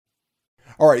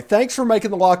All right, thanks for making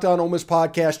the Locked On Ole Miss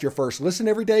podcast your first listen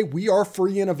every day. We are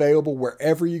free and available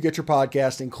wherever you get your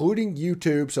podcast, including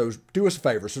YouTube. So do us a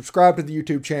favor, subscribe to the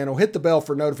YouTube channel, hit the bell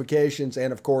for notifications,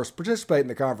 and of course, participate in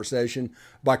the conversation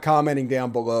by commenting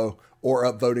down below or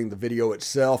upvoting the video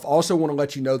itself. Also want to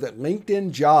let you know that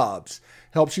LinkedIn Jobs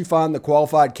helps you find the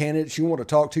qualified candidates you want to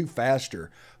talk to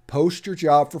faster. Post your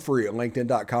job for free at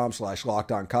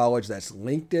linkedin.com/lockedoncollege. That's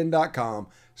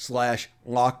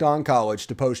linkedin.com/lockedoncollege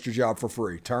to post your job for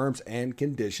free. Terms and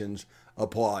conditions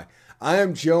apply. I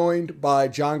am joined by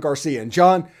John Garcia. And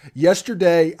John,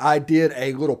 yesterday I did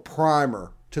a little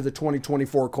primer to the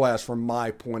 2024 class from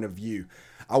my point of view.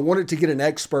 I wanted to get an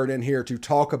expert in here to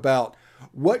talk about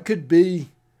what could be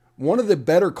one of the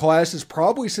better classes,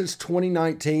 probably since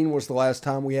 2019 was the last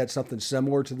time we had something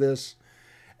similar to this.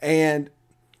 And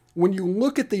when you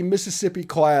look at the Mississippi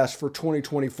class for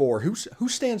 2024, who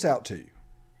stands out to you?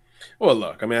 Well,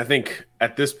 look, I think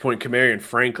at this point, Kamarion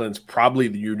Franklin's probably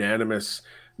the unanimous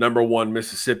number one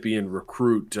Mississippian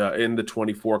recruit in the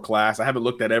 24 class. I haven't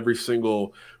looked at every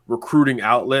single recruiting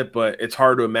outlet, but it's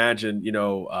hard to imagine,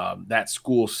 that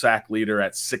school sack leader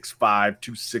at 6'5",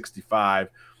 265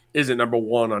 isn't number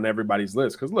one on everybody's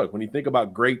list. Because look, when you think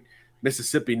about great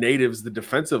Mississippi natives, the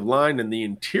defensive line and the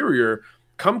interior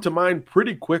come to mind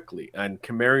pretty quickly, and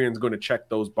Kamarion's going to check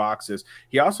those boxes.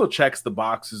 He also checks the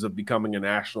boxes of becoming a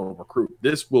national recruit.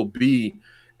 This will be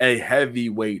a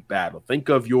heavyweight battle. Think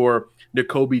of your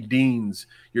Nakobe Deans,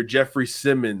 your Jeffrey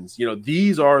Simmons.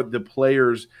 These are the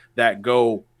players that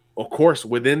go, of course,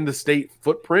 within the state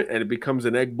footprint, and it becomes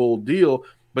an Egg Bowl deal,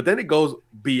 but then it goes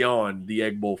beyond the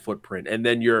Egg Bowl footprint. And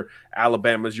then your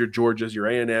Alabamas, your Georgias, your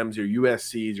A&Ms, your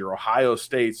USCs, your Ohio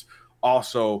States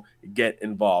also get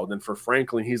involved. And for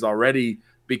Franklin, he's already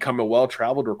become a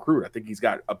well-traveled recruit. I think he's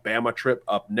got a Bama trip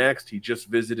up next. He just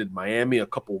visited Miami a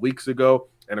couple weeks ago.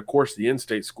 And of course, the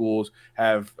in-state schools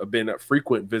have been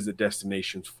frequent visit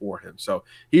destinations for him. So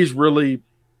he's really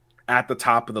at the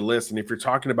top of the list. And if you're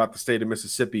talking about the state of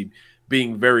Mississippi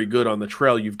being very good on the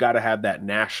trail, you've got to have that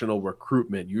national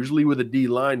recruitment, usually with a D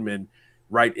lineman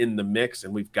right in the mix.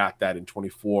 And we've got that in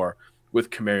 24 with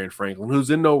Kamarion Franklin, who's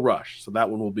in no rush. So that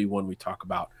one will be one we talk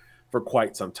about for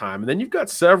quite some time. And then you've got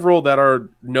several that are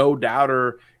no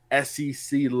doubter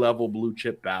SEC level blue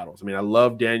chip battles. I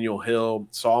love Daniel Hill.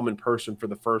 Saw him in person for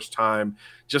the first time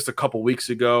just a couple weeks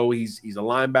ago. He's a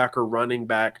linebacker, running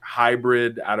back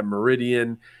hybrid out of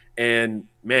Meridian. And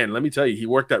man, let me tell you, he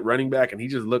worked at running back and he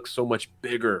just looks so much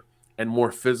bigger and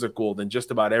more physical than just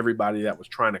about everybody that was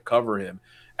trying to cover him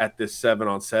at this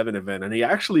 7-on-7 event. And he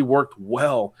actually worked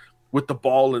well with the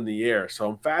ball in the air. So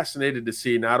I'm fascinated to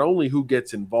see not only who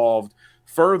gets involved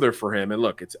further for him. And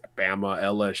look, it's Bama,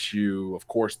 LSU, of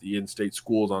course, the in-state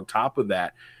schools on top of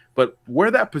that. But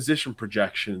where that position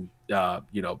projection,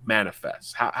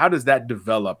 manifests, how does that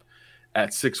develop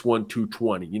at 6'1",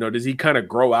 220? Does he kind of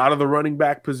grow out of the running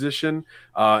back position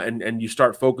and you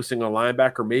start focusing on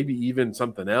linebacker, maybe even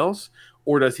something else?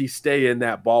 Or does he stay in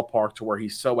that ballpark to where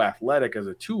he's so athletic as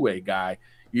a two-way guy,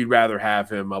 you'd rather have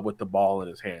him with the ball in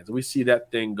his hands? We see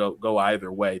that thing go either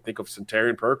way. Think of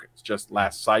Centarian Perkins just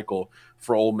last cycle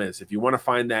for Ole Miss. If you want to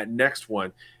find that next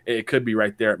one, it could be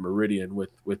right there at Meridian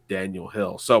with Daniel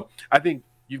Hill. So I think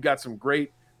you've got some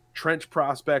great trench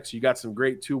prospects. You got some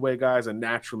great two-way guys, and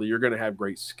naturally you're going to have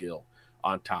great skill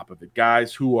on top of it.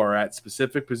 Guys who are at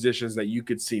specific positions that you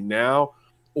could see now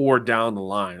or down the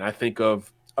line. I think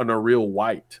of an Ariel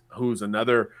White, who's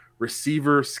another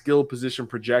receiver skill position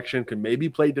projection, can maybe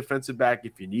play defensive back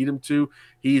if you need him to.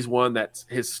 He's one that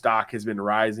his stock has been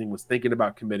rising, was thinking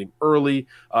about committing early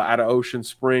out of Ocean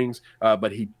Springs,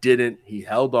 but he didn't. He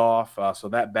held off, so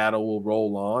that battle will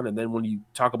roll on. And then when you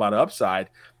talk about upside,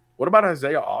 what about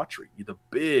Isaiah Autry, the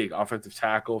big offensive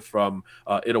tackle from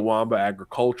Itawamba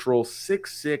Agricultural,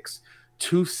 6'6",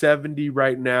 270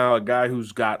 right now, a guy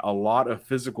who's got a lot of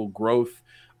physical growth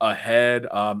ahead.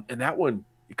 And that one,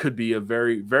 it could be a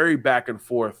very, very back and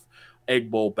forth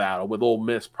Egg Bowl battle with Ole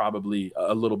Miss probably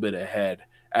a little bit ahead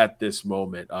at this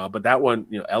moment. But that one,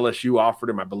 LSU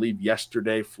offered him, I believe,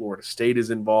 yesterday. Florida State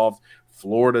is involved.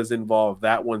 Florida's involved.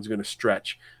 That one's going to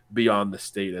stretch beyond the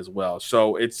state as well.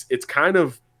 So it's kind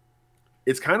of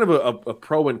a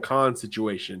pro and con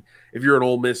situation. If you're an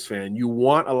Ole Miss fan, you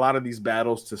want a lot of these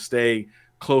battles to stay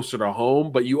closer to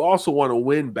home, but you also want to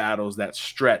win battles that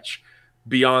stretch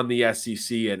beyond the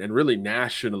SEC and really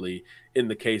nationally in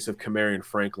the case of Kamarion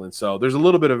Franklin. So there's a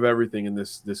little bit of everything in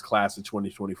this class of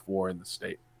 2024 in the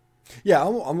state. Yeah,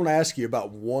 I'm going to ask you about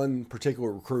one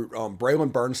particular recruit,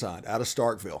 Braylon Burnside out of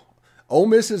Starkville. Ole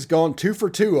Miss has gone 2 for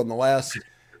 2 on the last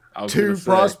two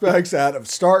prospects out of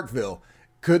Starkville.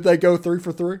 Could they go 3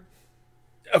 for 3?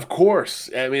 Of course.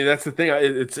 I mean, that's the thing.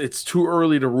 It's too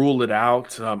early to rule it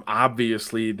out.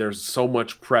 Obviously, there's so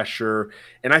much pressure,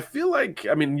 and I feel like,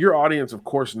 I mean, your audience, of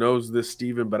course, knows this,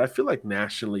 Stephen, but I feel like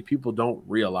nationally, people don't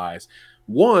realize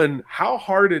one, how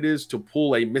hard it is to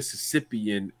pull a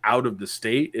Mississippian out of the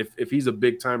state if he's a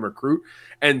big time recruit,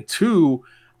 and two,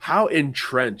 how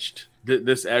entrenched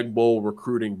this Egg Bowl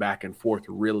recruiting back and forth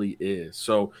really is.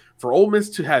 So for Ole Miss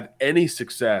to have any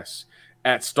success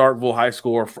at Starkville High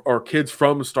School or kids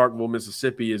from Starkville,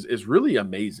 Mississippi is really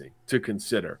amazing to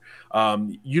consider.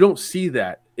 You don't see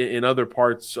that in other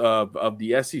parts of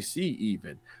the SEC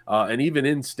even, and even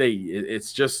in state.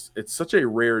 It's such a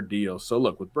rare deal. So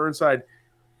look, with Burnside,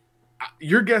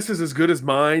 your guess is as good as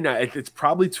mine. It's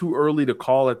probably too early to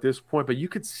call at this point, but you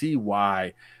could see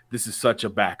why this is such a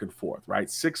back and forth, right?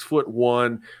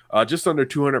 6'1", just under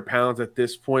 200 pounds at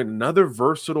this point. Another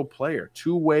versatile player,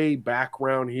 two-way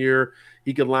background here.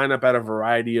 He could line up at a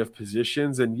variety of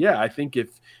positions. And yeah, I think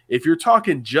if you're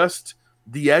talking just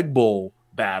the Egg Bowl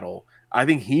battle, I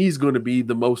think he's going to be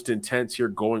the most intense here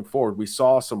going forward. We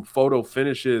saw some photo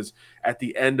finishes at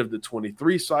the end of the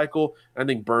 23 cycle. I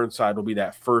think Burnside will be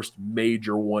that first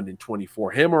major one in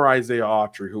 24. Him or Isaiah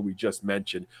Autry, who we just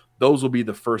mentioned, those will be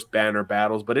the first banner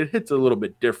battles, but it hits a little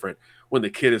bit different when the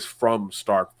kid is from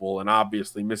Starkville. And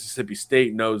obviously Mississippi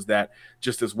State knows that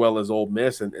just as well as Ole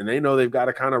Miss, and they know they've got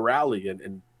to kind of rally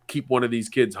and keep one of these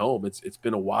kids home. It's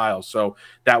been a while. So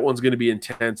that one's going to be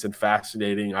intense and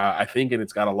fascinating, I think, and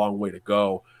it's got a long way to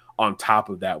go on top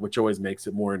of that, which always makes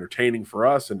it more entertaining for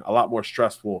us and a lot more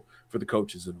stressful for the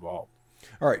coaches involved.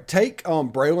 All right, take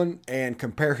Braylon and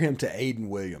compare him to Aiden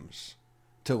Williams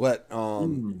to let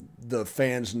the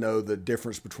fans know the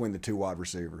difference between the two wide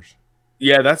receivers.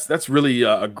 Yeah, that's really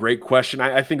a great question.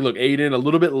 I think, look, Aiden, a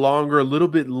little bit longer, a little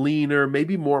bit leaner,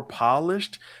 maybe more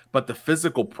polished, but the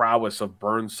physical prowess of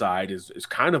Burnside is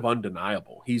kind of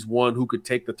undeniable. He's one who could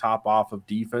take the top off of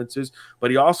defenses,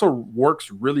 but he also works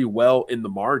really well in the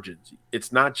margins.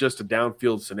 It's not just a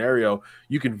downfield scenario.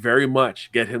 You can very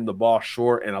much get him the ball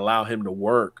short and allow him to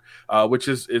work, which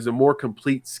is a more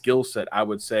complete skill set, I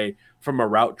would say, from a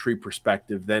route tree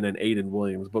perspective than an Aiden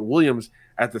Williams. But Williams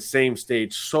at the same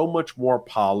stage, so much more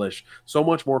polished, so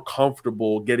much more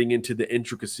comfortable getting into the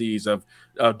intricacies of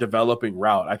developing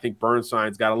route. I think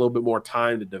Burnside's got a little bit more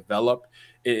time to develop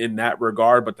in that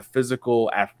regard, but the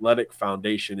physical athletic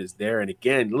foundation is there. And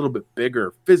again, a little bit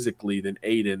bigger physically than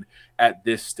Aiden at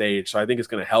this stage. So I think it's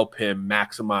going to help him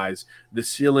maximize the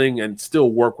ceiling and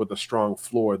still work with a strong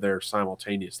floor there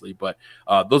simultaneously. But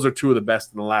those are two of the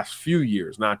best in the last few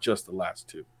years, not just the last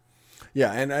two.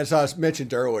 Yeah, and as I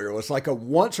mentioned earlier, it's like a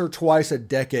once or twice a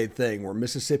decade thing where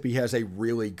Mississippi has a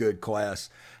really good class.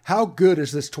 How good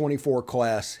is this 24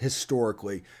 class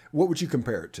historically? What would you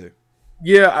compare it to?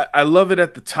 Yeah, I love it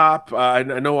at the top. I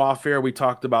know off air we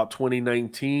talked about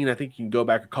 2019. I think you can go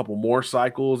back a couple more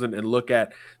cycles and look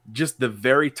at just the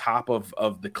very top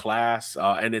of the class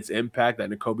and its impact.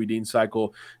 That Nakobe Dean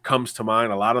cycle comes to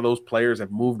mind. A lot of those players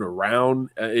have moved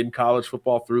around in college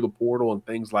football through the portal and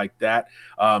things like that.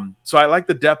 So I like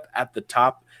the depth at the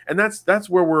top, and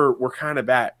that's where we're kind of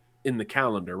at in the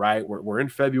calendar, right? We're in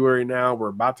February now. We're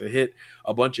about to hit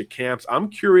a bunch of camps. I'm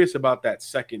curious about that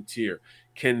second tier.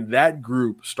 Can that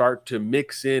group start to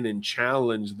mix in and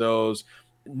challenge those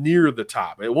near the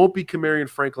top? It won't be Kamarion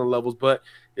Franklin levels, but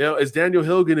is Daniel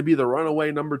Hill going to be the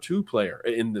runaway number 2 player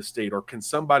in the state, or can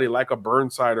somebody like a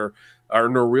Burnside or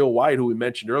Noreel White, who we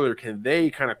mentioned earlier, can they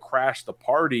kind of crash the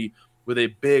party with a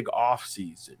big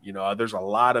offseason? There's a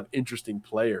lot of interesting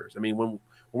players. I mean, when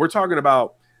we're talking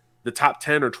about the top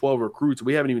 10 or 12 recruits,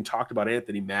 we haven't even talked about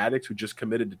Anthony Maddox, who just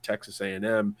committed to Texas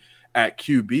A&M at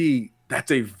QB. That's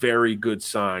a very good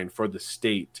sign for the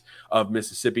state of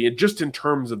Mississippi, and just in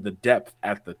terms of the depth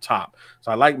at the top.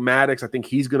 So I like Maddox. I think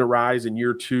he's going to rise in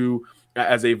year 2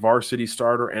 as a varsity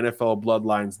starter. NFL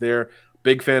bloodlines there.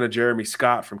 Big fan of Jeremy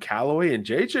Scott from Callaway, and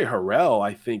J.J. Harrell,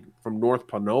 I think, from North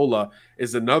Panola,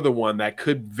 is another one that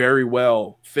could very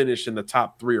well finish in the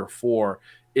top 3 or 4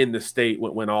 in the state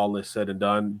when all is said and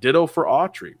done. Ditto for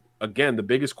Autry. Again, the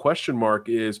biggest question mark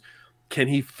is, can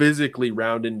he physically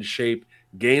round into shape,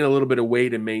 gain a little bit of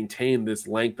weight, and maintain this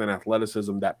length and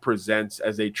athleticism that presents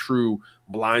as a true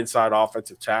blindside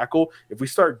offensive tackle? If we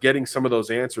start getting some of those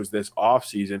answers this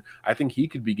offseason, I think he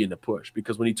could begin to push,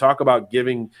 because when you talk about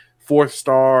giving 4th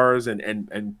stars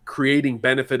and creating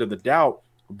benefit of the doubt,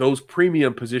 those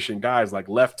premium position guys like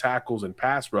left tackles and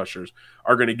pass rushers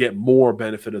are going to get more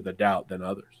benefit of the doubt than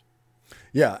others.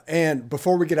 Yeah, and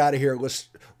before we get out of here,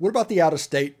 what about the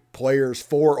out-of-state players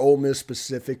for Ole Miss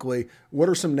specifically? What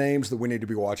are some names that we need to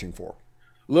be watching for?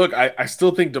 Look, I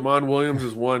still think Damon Williams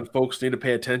is one folks need to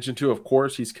pay attention to. Of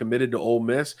course, he's committed to Ole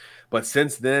Miss, but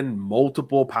since then,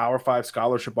 multiple Power Five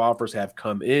scholarship offers have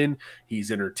come in. He's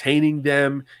entertaining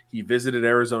them. He visited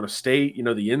Arizona State,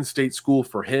 the in-state school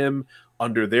for him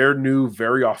under their new,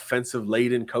 very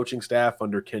offensive-laden coaching staff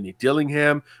under Kenny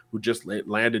Dillingham, who just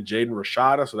landed Jaden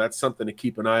Rashada. So that's something to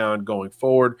keep an eye on going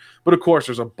forward. But, of course,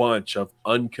 there's a bunch of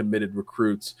uncommitted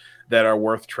recruits that are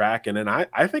worth tracking. And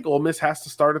I think Ole Miss has to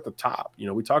start at the top.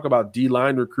 We talk about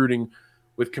D-line recruiting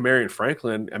with Kamarion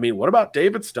Franklin. I mean, what about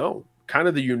David Stone? Kind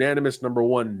of the unanimous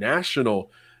 #1 national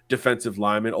defensive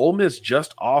lineman. Ole Miss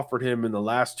just offered him in the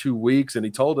last 2 weeks, and he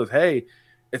told us, hey,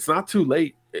 it's not too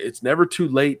late. It's never too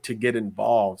late to get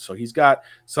involved. So he's got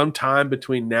some time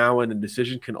between now and a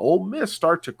decision. Can Ole Miss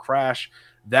start to crash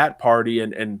that party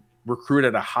and recruit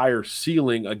at a higher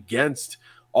ceiling against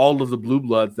all of the blue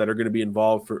bloods that are going to be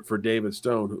involved for David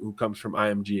Stone, who comes from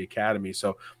IMG Academy?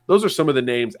 So those are some of the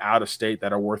names out of state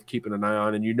that are worth keeping an eye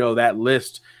on. And that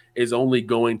list is only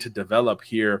going to develop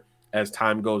here as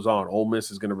time goes on. Ole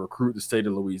Miss is going to recruit the state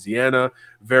of Louisiana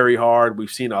very hard. We've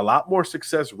seen a lot more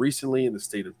success recently in the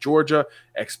state of Georgia.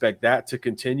 Expect that to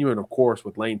continue. And, of course,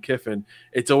 with Lane Kiffin,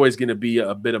 it's always going to be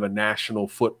a bit of a national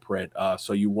footprint.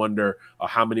 So you wonder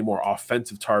how many more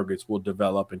offensive targets will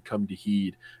develop and come to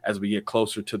heed as we get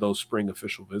closer to those spring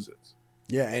official visits.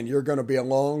 Yeah, and you're going to be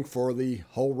along for the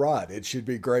whole ride. It should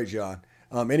be great, John.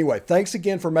 Anyway, thanks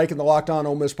again for making the Locked On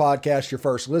Ole Miss podcast your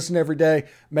first listen every day.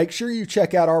 Make sure you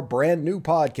check out our brand new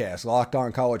podcast, Locked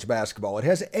On College Basketball. It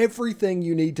has everything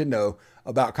you need to know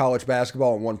about college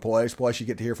basketball in one place. Plus, you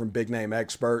get to hear from big-name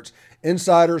experts,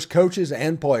 insiders, coaches,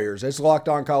 and players. It's Locked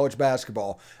On College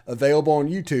Basketball, available on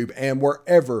YouTube and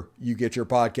wherever you get your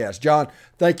podcast. John,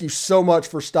 thank you so much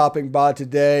for stopping by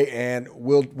today, and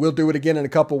we'll do it again in a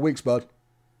couple of weeks, bud.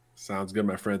 Sounds good,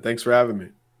 my friend. Thanks for having me.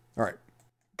 All right.